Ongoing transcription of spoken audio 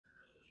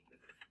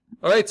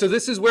All right, so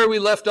this is where we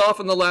left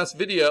off in the last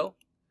video.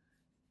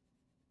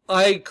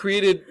 I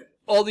created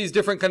all these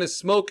different kind of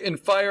smoke and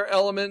fire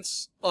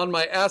elements on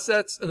my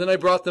assets, and then I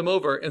brought them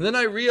over. And then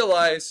I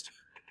realized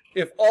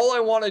if all I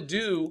want to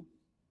do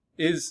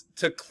is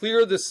to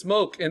clear the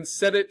smoke and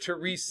set it to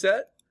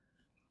reset,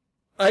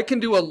 I can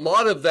do a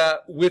lot of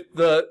that with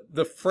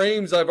the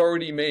frames I've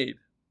already made.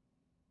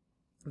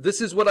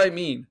 This is what I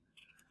mean.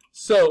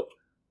 So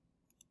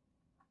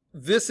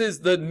this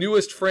is the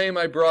newest frame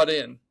I brought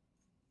in.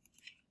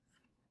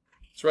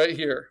 It's right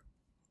here.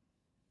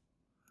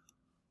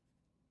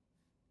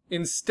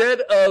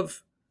 Instead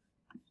of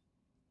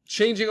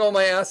changing all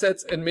my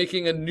assets and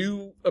making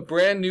a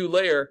brand new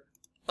layer,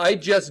 I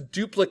just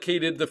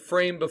duplicated the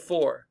frame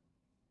before.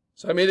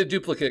 So I made a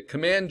duplicate,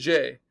 Command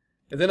J,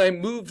 and then I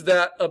moved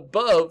that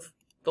above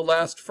the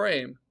last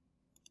frame.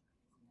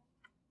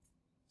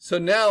 So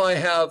now I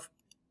have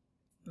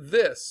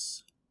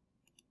this,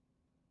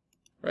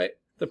 right?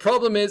 The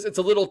problem is it's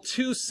a little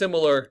too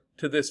similar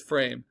to this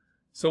frame.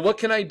 So what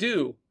can I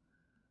do?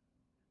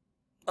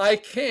 I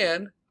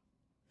can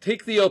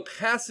take the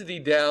opacity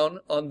down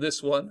on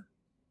this one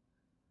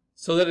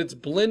so that it's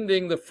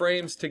blending the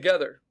frames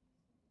together.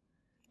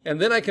 And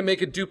then I can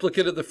make a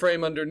duplicate of the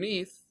frame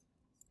underneath,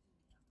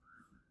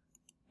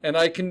 and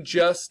I can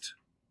just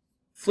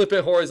flip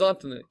it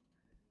horizontally.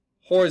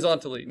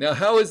 Now,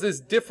 how is this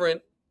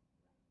different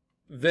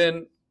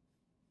than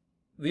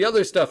the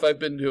other stuff I've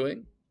been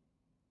doing,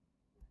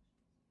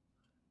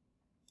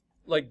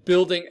 like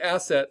building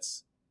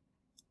assets?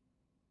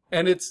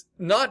 And it's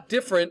not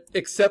different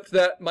except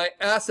that my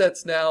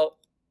assets now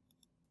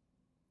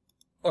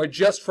are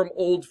just from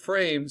old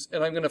frames,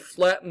 and I'm going to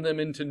flatten them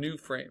into new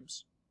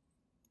frames.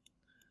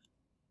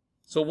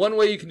 So one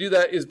way you can do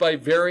that is by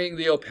varying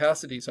the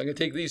opacity. So I'm going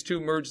to take these two,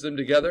 merge them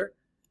together.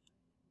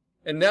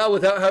 And now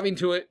without having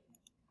to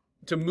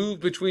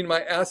move between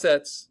my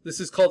assets, this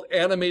is called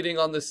animating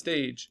on the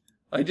stage.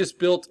 I just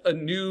built a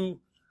new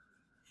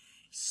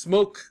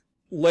smoke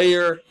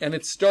layer, and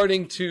it's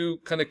starting to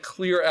kind of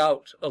clear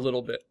out a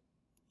little bit.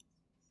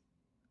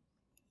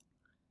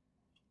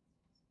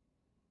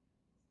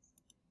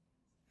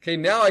 Okay,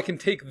 now I can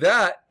take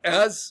that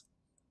as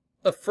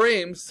a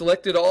frame,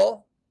 select it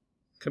all,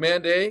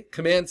 Command A,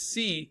 Command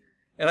C,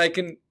 and I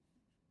can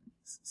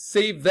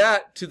save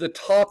that to the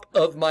top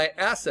of my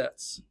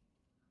assets.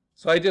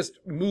 So I just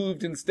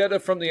moved, instead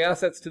of from the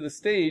assets to the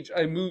stage,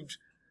 I moved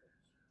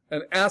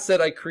an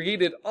asset I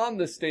created on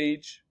the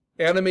stage,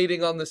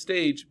 animating on the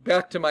stage,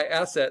 back to my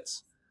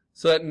assets,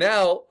 so that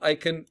now I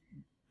can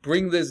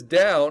bring this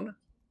down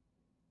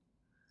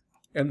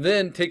and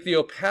then take the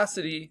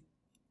opacity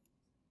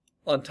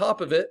on top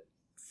of it,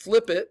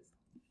 flip it,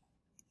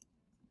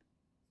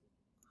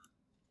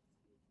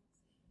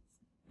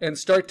 and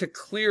start to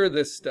clear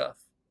this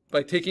stuff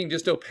by taking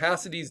just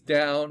opacities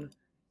down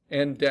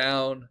and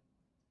down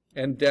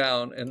and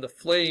down, and the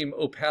flame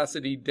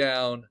opacity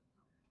down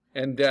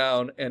and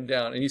down and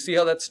down. And you see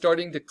how that's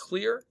starting to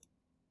clear?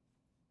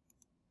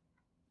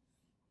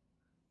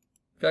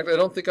 In fact, I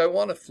don't think I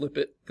want to flip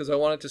it because I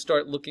want it to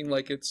start looking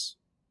like it's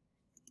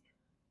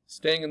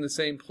staying in the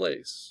same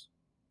place.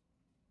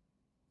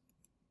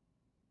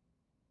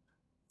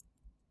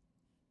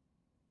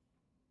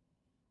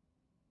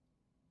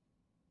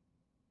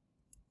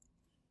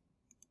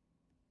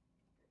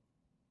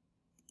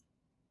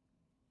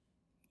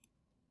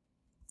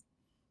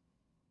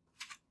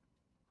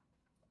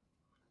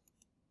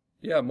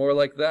 Yeah, more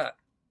like that.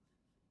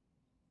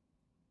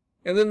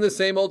 And then the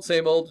same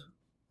old,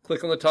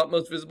 click on the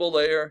topmost visible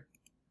layer,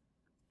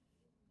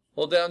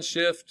 hold down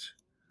Shift,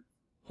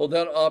 hold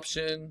down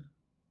Option,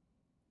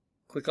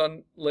 click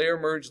on Layer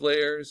Merge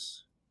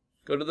Layers,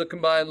 go to the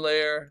Combine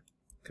layer,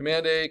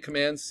 Command A,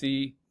 Command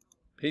C,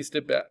 paste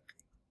it back.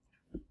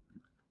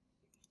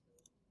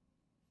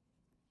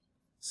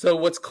 So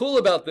what's cool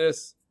about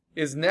this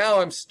is now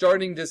I'm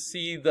starting to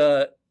see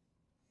the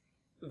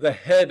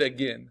head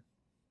again.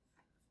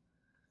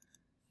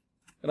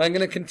 And I'm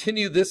going to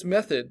continue this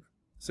method.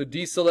 So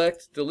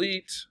deselect,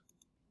 delete,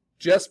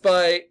 just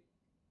by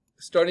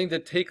starting to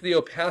take the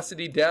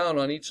opacity down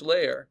on each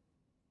layer.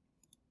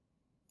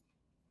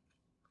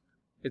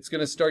 It's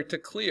going to start to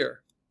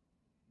clear.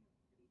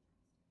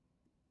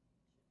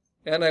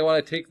 And I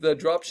want to take the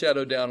drop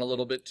shadow down a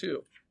little bit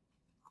too.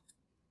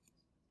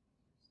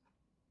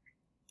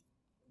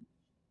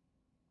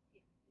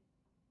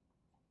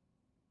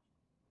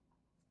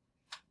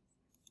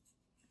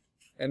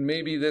 And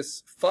maybe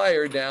this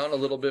fire down a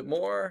little bit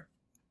more.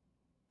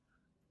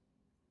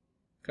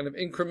 Kind of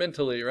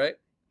incrementally, right?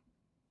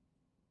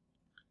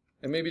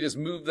 And maybe just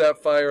move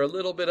that fire a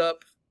little bit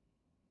up.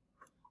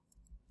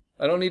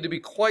 I don't need to be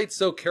quite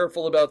so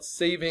careful about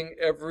saving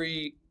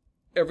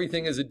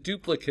everything as a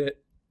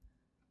duplicate,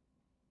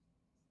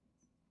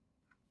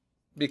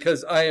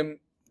 because I am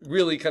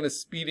really kind of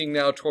speeding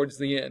now towards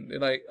the end,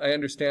 and I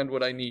understand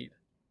what I need.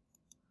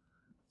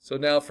 So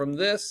now from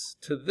this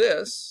to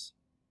this,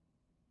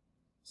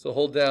 so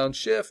hold down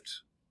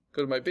Shift,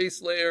 go to my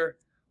base layer,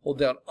 hold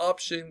down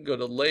Option, go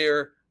to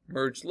Layer,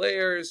 Merge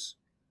Layers,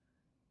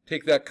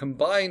 take that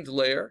combined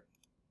layer,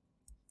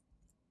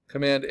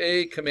 Command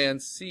A,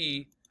 Command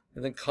C,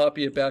 and then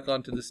copy it back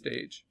onto the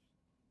stage.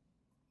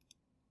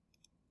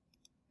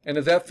 And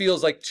if that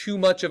feels like too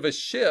much of a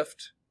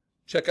shift,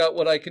 check out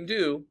what I can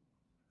do.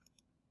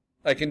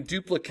 I can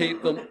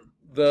duplicate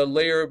the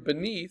layer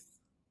beneath.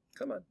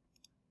 Come on.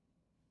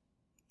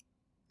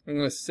 I'm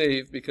going to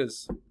save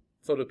because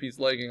Photopea is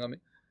lagging on me.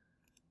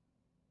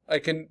 I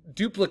can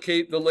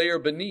duplicate the layer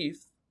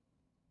beneath,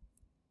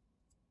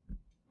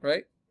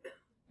 right?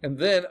 And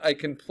then I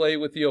can play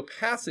with the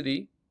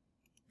opacity,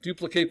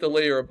 duplicate the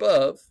layer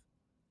above,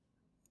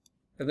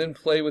 and then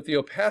play with the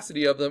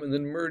opacity of them and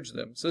then merge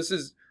them. So this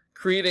is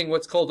creating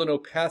what's called an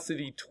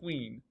opacity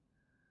tween.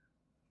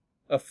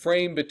 A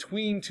frame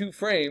between two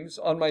frames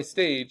on my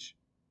stage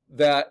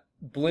that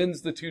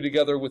blends the two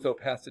together with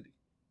opacity.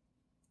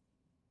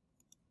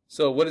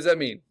 So what does that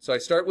mean? So I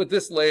start with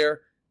this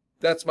layer,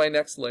 that's my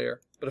next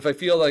layer. But if I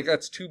feel like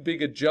that's too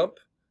big a jump,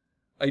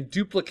 I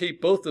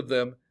duplicate both of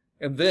them,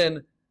 and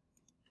then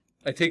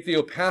I take the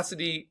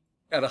opacity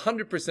at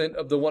 100%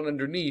 of the one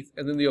underneath,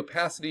 and then the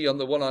opacity on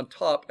the one on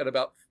top at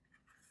about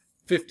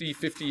 50,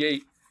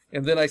 58,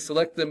 and then I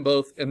select them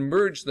both and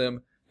merge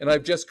them, and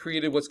I've just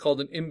created what's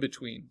called an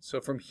in-between. So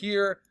from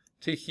here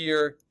to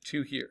here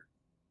to here,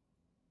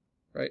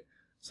 right?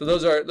 So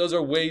those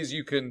are ways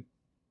you can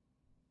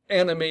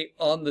animate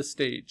on the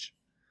stage.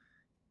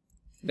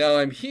 Now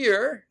I'm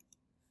here.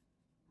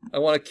 I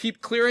want to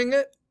keep clearing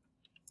it.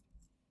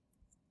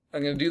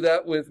 I'm going to do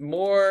that with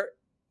more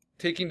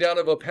taking down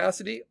of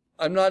opacity.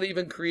 I'm not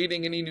even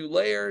creating any new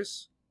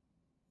layers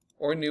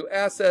or new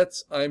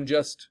assets. I'm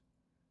just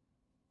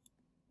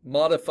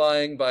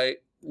modifying by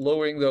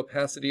lowering the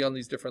opacity on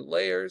these different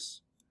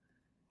layers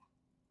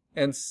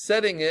and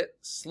setting it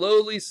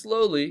slowly,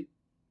 slowly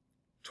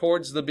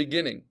towards the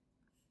beginning.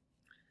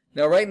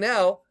 Now, right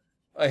now,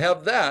 I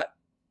have that,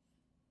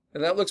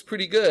 and that looks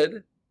pretty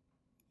good.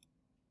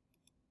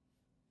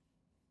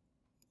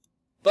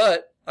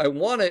 But I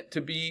want it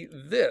to be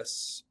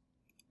this.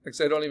 Because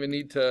I don't even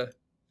need to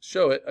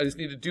show it. I just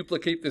need to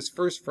duplicate this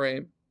first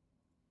frame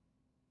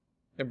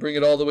and bring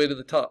it all the way to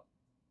the top.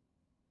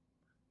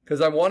 Because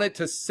I want it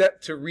to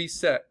set to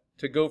reset,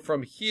 to go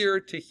from here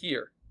to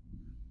here.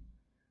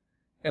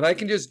 And I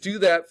can just do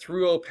that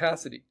through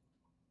opacity.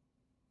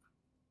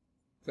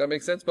 Does that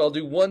make sense? But I'll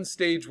do one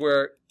stage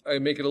where I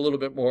make it a little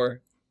bit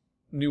more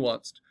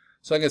nuanced.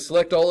 So I'm going to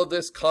select all of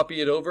this,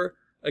 copy it over.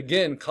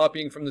 Again,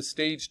 copying from the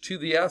stage to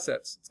the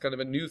assets. It's kind of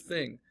a new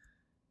thing.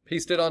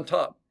 Paste it on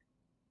top.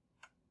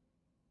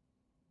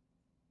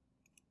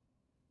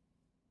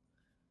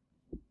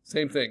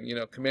 Same thing, you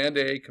know, Command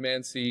A,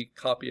 Command C,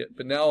 copy it.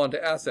 But now onto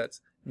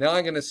assets. Now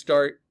I'm going to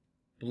start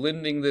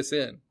blending this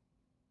in.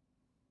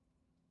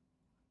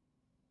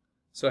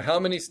 So how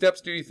many steps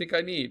do you think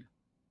I need?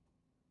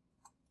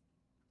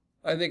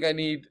 I think I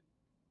need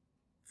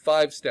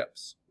 5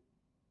 steps.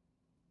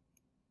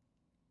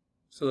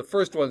 So the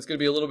first one's going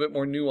to be a little bit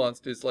more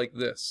nuanced. It's like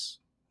this.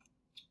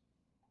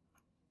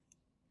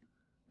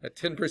 At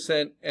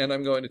 10%, and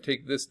I'm going to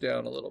take this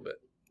down a little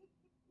bit.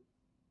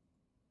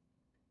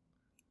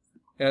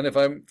 And if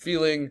I'm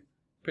feeling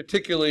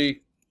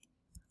particularly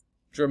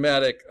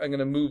dramatic, I'm going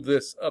to move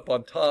this up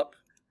on top.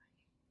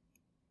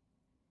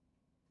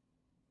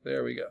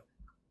 There we go.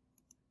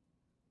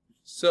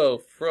 So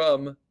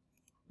from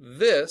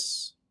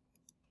this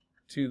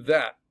to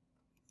that.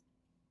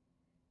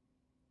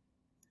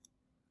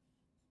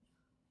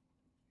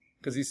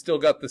 Because he's still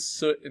got the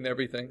soot and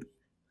everything.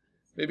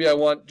 Maybe I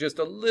want just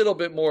a little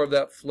bit more of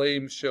that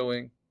flame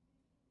showing.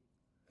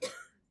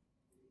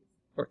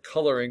 Or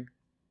coloring.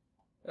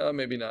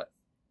 Maybe not.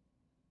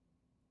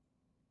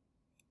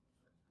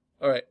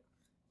 All right.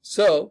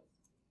 So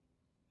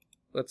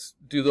let's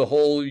do the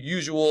whole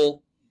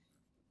usual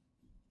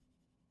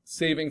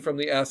saving from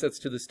the assets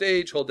to the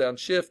stage. Hold down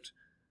Shift.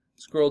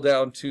 Scroll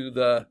down to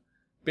the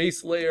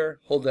base layer.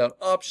 Hold down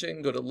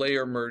Option. Go to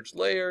Layer, Merge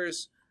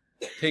Layers.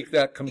 Take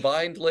that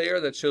combined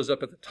layer that shows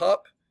up at the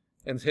top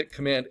and hit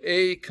Command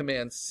A,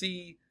 Command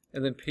C,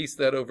 and then paste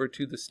that over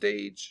to the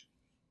stage.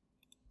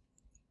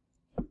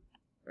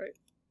 Right?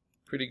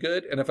 Pretty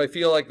good. And if I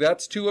feel like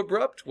that's too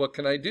abrupt, what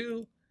can I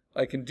do?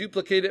 I can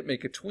duplicate it,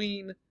 make a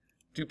tween,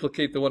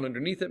 duplicate the one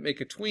underneath it,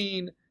 make a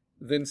tween,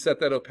 then set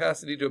that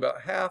opacity to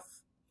about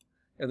half,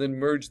 and then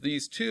merge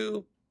these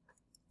two.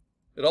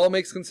 It all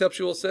makes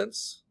conceptual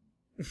sense.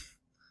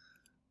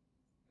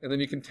 And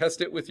then you can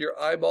test it with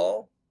your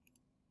eyeball.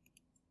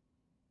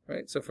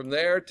 Right? So from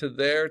there to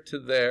there to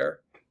there.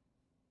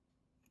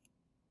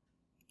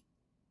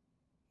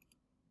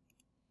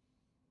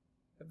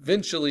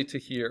 Eventually to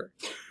here.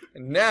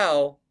 And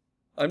now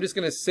I'm just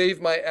going to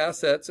save my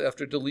assets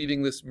after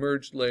deleting this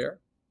merged layer.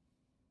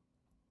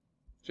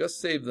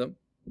 Just save them.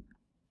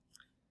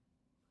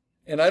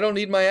 And I don't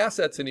need my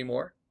assets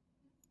anymore.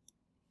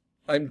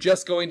 I'm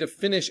just going to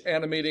finish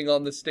animating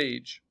on the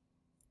stage.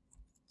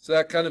 So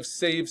that kind of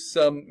saves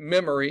some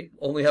memory,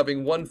 only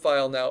having one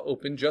file now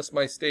open, just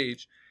my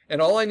stage.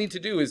 And all I need to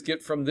do is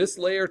get from this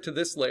layer to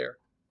this layer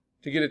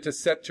to get it to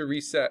set to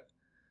reset.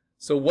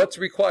 So what's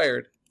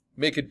required?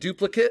 Make a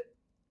duplicate,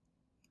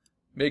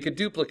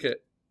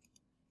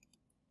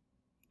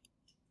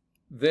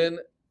 then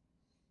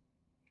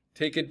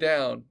take it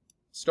down.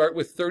 Start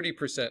with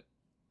 30%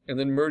 and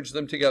then merge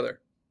them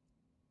together.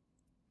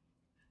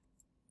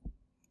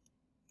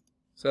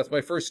 So that's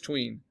my first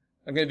tween.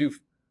 I'm going to do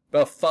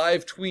about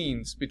 5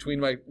 tweens between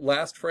my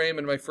last frame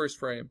and my first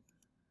frame.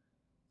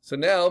 So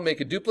now make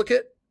a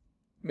duplicate,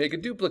 make a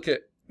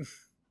duplicate.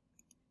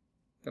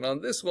 And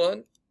on this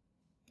one,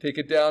 take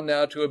it down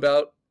now to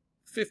about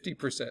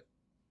 50%.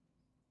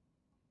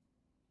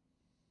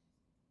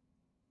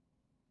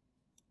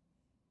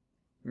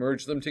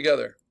 Merge them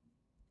together.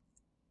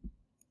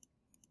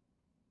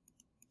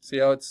 See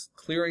how it's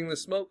clearing the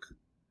smoke?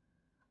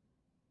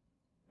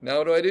 Now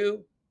what do I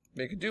do?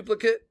 Make a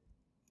duplicate,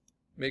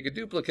 make a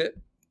duplicate.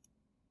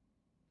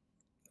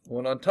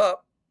 One on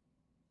top.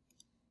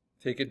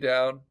 Take it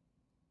down.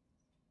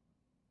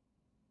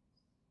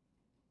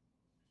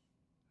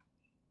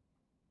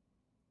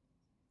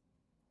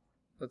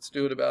 Let's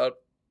do it about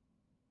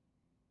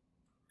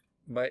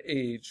my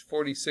age,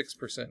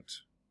 46%.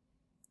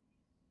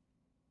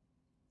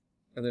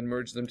 And then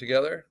merge them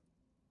together.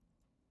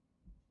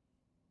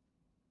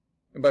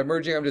 And by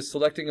merging, I'm just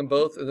selecting them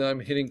both, and then I'm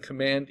hitting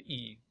Command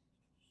E.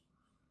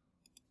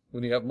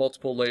 When you have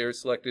multiple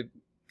layers selected,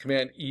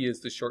 Command E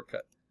is the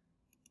shortcut.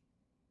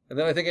 And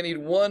then I think I need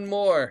one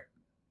more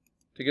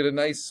to get a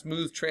nice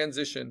smooth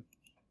transition.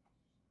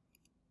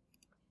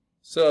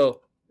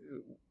 So,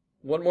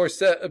 one more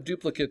set of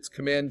duplicates.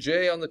 Command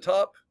J on the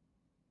top.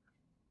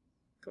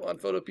 Come on,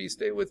 Photopea,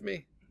 stay with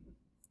me.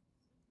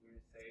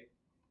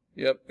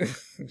 Yep,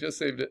 just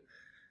saved it.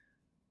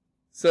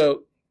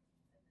 So,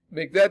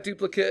 make that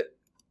duplicate,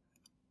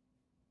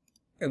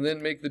 and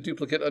then make the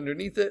duplicate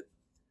underneath it,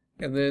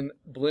 and then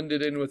blend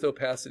it in with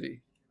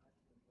opacity.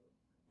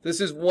 This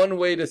is one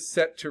way to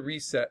set to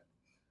reset.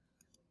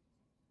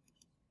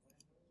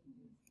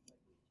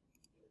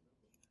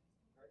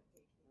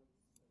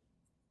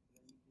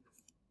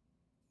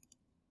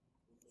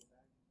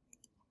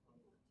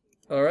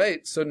 All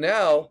right, so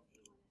now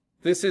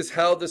this is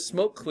how the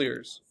smoke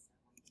clears.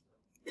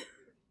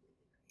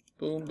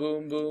 Boom,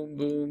 boom, boom,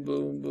 boom,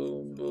 boom,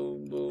 boom,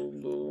 boom, boom,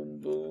 boom,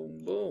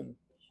 boom, boom.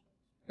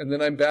 And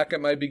then I'm back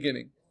at my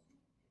beginning.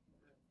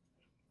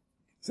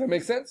 Does that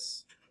make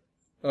sense?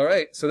 All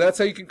right, so that's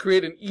how you can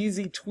create an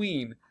easy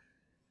tween.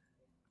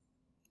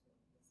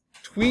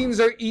 Tweens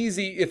are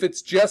easy if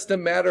it's just a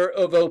matter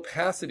of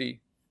opacity.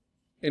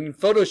 In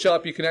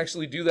Photoshop, you can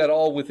actually do that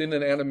all within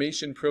an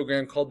animation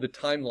program called the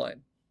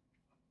timeline.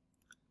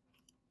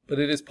 But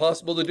it is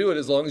possible to do it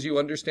as long as you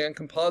understand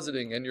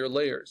compositing and your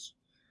layers.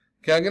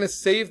 Okay, I'm going to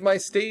save my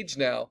stage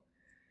now.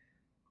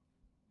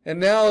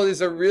 And now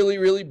is a really,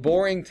 really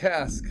boring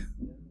task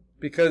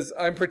because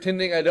I'm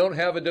pretending I don't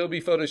have Adobe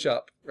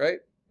Photoshop, right?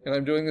 And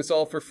I'm doing this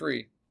all for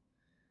free.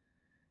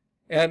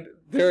 And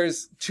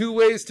there's 2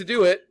 ways to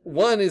do it.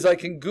 One is I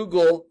can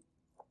Google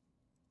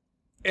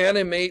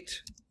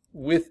animate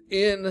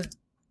within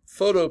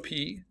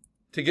Photopea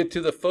to get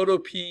to the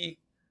Photopea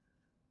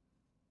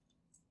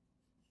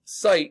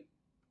site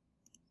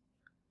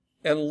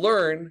and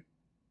learn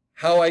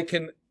how I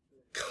can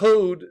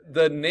code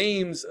the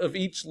names of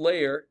each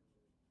layer.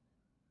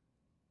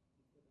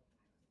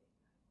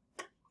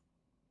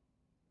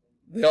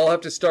 They all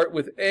have to start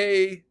with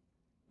A.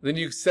 Then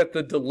you set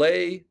the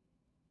delay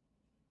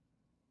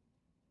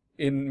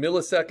in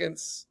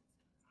milliseconds.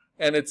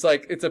 And it's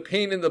like, it's a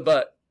pain in the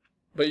butt.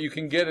 But you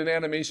can get an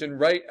animation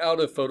right out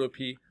of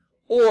Photopea.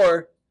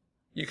 Or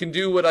you can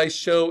do what I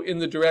show in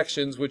the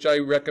directions, which I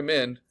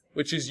recommend,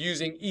 which is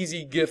using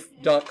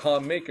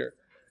EasyGIF.com Maker.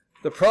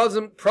 The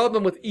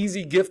problem with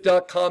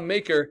EasyGIF.com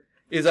Maker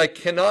is I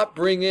cannot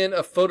bring in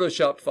a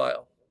Photoshop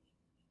file,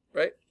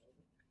 right?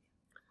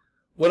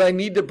 What I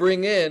need to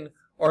bring in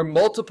are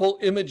multiple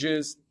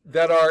images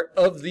that are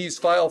of these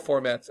file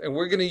formats, and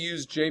we're going to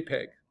use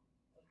JPEG.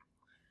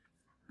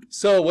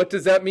 So what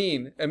does that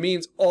mean? It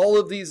means all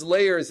of these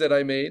layers that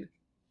I made,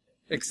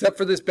 except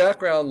for this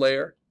background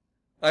layer,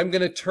 I'm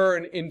going to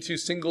turn into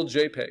single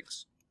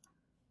JPEGs.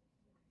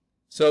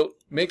 So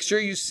make sure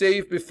you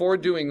save before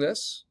doing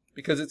this,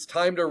 because it's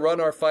time to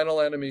run our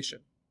final animation.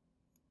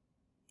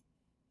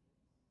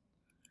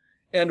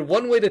 And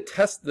one way to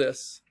test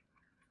this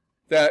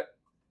that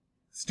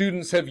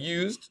students have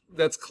used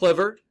that's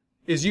clever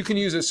is you can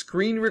use a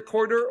screen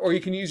recorder or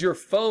you can use your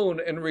phone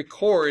and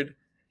record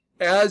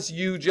as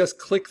you just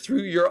click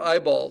through your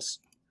eyeballs.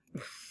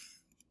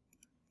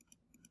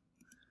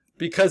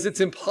 Because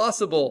it's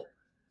impossible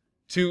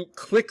to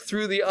click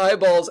through the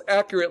eyeballs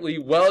accurately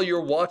while you're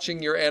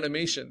watching your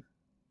animation,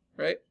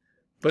 right?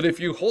 But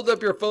if you hold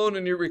up your phone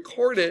and you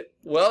record it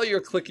while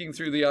you're clicking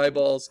through the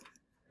eyeballs,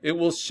 it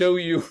will show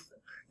you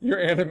your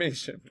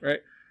animation, right?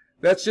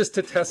 That's just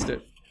to test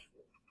it.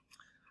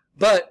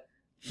 But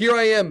here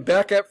I am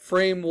back at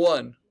frame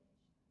 1.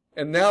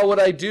 And now what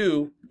I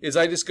do is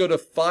I just go to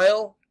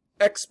File,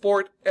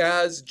 Export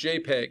as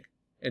JPEG,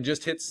 and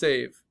just hit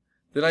Save.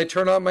 Then I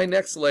turn on my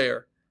next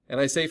layer,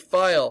 and I say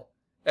File,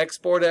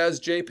 Export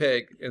as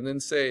JPEG, and then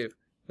Save.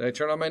 Then I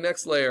turn on my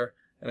next layer,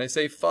 and I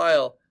say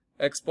File,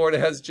 Export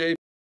as JPEG.